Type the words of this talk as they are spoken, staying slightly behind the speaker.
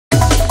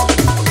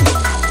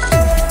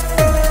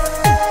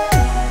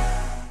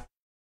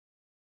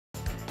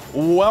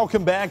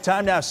Welcome back.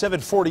 Time now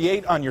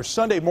 7:48 on your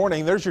Sunday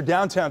morning. There's your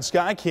downtown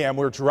sky cam.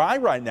 We're dry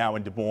right now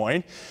in Des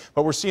Moines,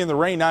 but we're seeing the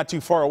rain not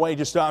too far away,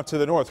 just off to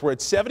the north. We're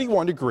at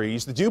 71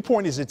 degrees. The dew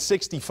point is at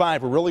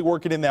 65. We're really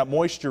working in that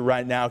moisture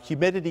right now.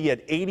 Humidity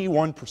at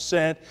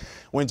 81%.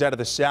 Winds out of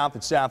the south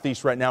and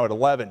southeast right now at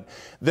 11.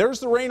 There's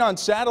the rain on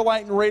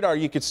satellite and radar.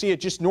 You can see it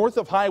just north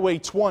of Highway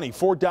 20.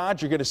 Fort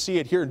Dodge, you're going to see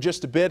it here in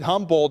just a bit.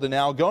 Humboldt and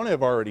Algona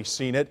have already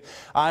seen it.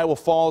 Iowa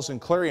Falls and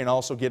Clarion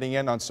also getting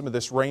in on some of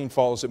this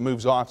rainfall as it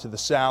moves off to the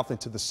south and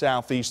to the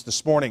southeast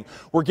this morning.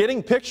 We're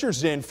getting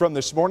pictures in from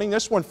this morning.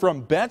 This one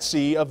from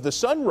Betsy of the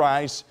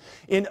sunrise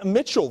in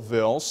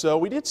Mitchellville. So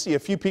we did see a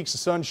few peaks of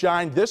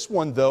sunshine. This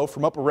one, though,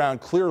 from up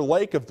around Clear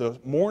Lake of the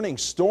morning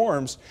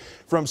storms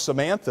from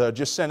Samantha,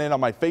 just sent in on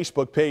my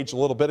Facebook page a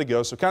little bit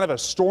ago. So kind of a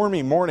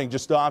stormy morning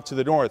just off to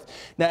the north.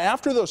 Now,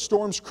 after those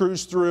storms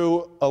cruise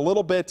through a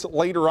little bit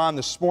later on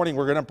this morning,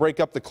 we're going to break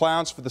up the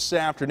clouds for this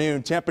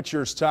afternoon.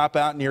 Temperatures top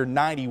out near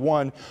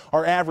 91.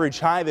 Our average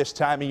high this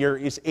time of year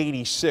is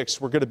 86.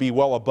 We're going to be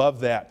well above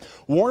that.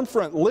 Warm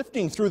front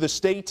lifting through the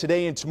state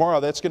today and tomorrow.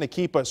 That's going to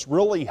keep us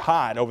really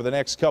hot over the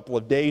next couple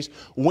of days.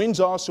 Winds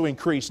also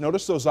increase.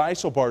 Notice those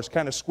isobars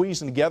kind of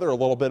squeezing together a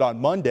little bit on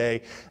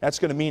Monday. That's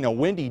going to mean a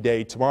windy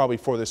day tomorrow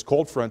before this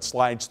cold front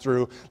slides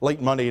through.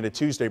 Late Monday into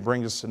Tuesday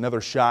brings us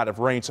another shot of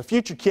rain. So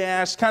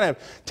Futurecast kind of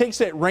takes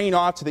that rain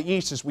off to the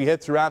east as we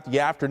head throughout the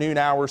afternoon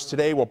hours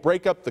today. We'll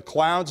break up the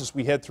clouds as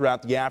we head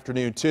throughout the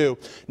afternoon too.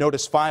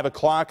 Notice 5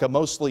 o'clock, a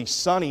mostly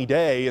sunny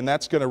day, and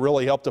that's going to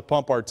really help to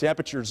pump our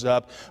temperatures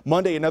up.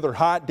 Monday, another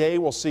hot day.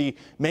 We'll see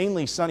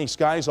mainly sunny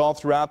skies all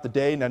throughout the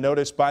day. Now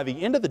notice by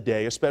the end of the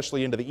day,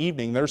 especially into the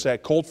evening, there's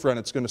that cold front.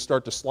 It's going to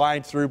start to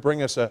slide through,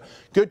 bring us a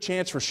good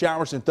chance for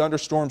showers and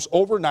thunderstorms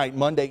overnight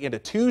Monday into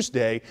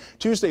Tuesday.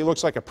 Tuesday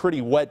looks like a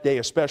pretty wet day,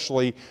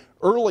 especially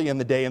early in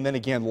the day and then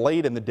again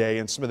late in the day,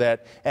 and some of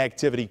that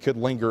activity could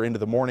linger into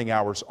the morning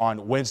hours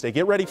on Wednesday.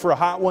 Get ready for a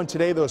hot one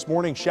today. Those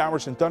morning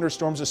showers and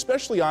thunderstorms,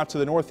 especially off to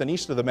the north and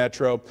east of the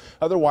metro.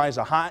 Otherwise,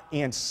 a hot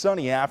and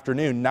sunny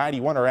afternoon.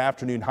 91 our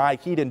afternoon high.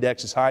 Heat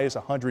index as high as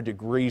 100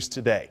 degrees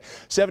today.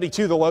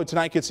 72 the low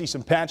tonight. Could see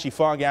some patchy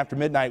fog after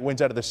midnight.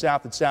 Winds out of the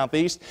south and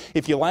southeast.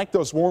 If you like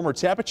those warmer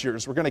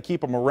temperatures, we're going to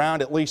keep them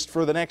around at least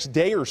for the next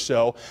day or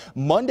so.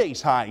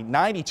 Monday's high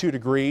 92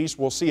 degrees.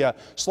 We'll see a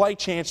slight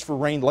chance for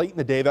rain late in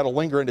the day. That'll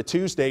linger into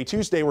Tuesday.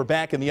 Tuesday, we're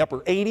back in the upper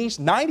 80s.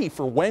 90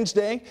 for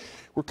Wednesday.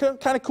 We're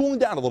kind of cooling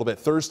down a little bit.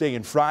 Thursday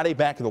and Friday,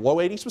 back in the low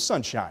 80s with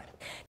sunshine.